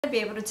Be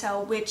able to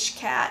tell which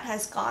cat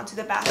has gone to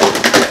the bathroom.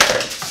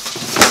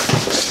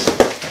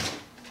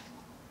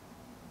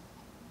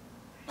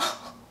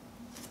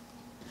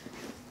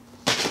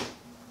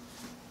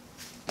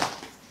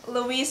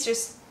 Louise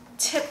just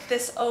tipped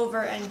this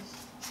over and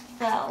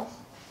fell.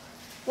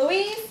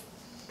 Louise?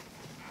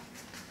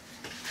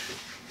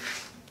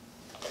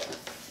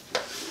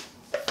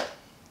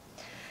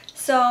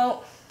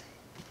 So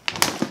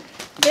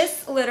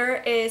this litter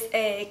is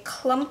a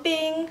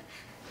clumping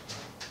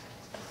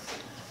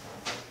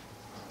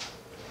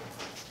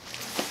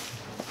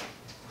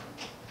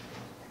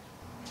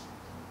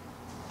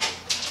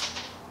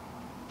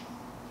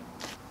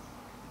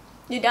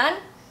You done?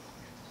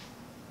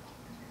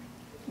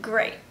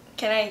 Great.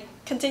 Can I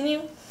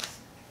continue?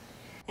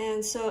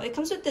 And so it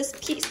comes with this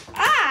piece.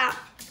 Ah!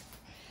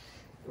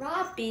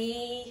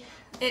 Robbie.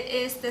 It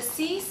is the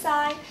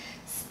Seaside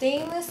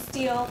stainless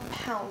steel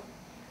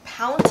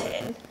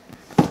fountain.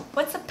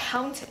 What's a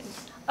fountain?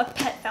 A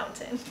pet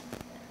fountain.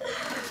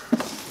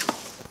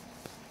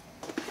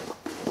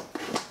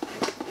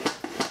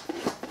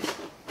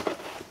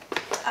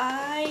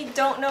 I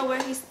don't know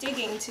where he's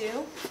digging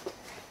to.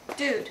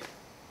 Dude.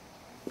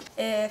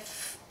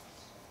 If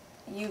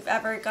you've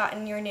ever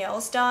gotten your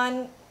nails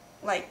done,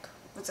 like,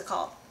 what's it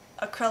called?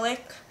 Acrylic.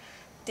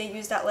 They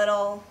use that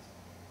little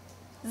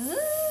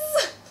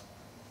zzz.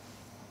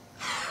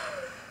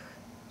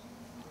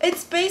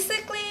 It's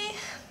basically,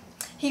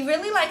 he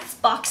really likes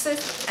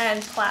boxes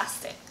and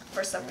plastic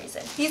for some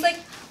reason. He's like,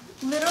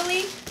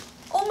 literally,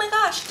 oh my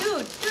gosh,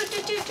 dude.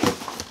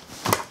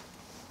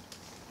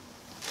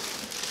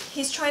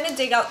 He's trying to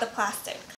dig out the plastic.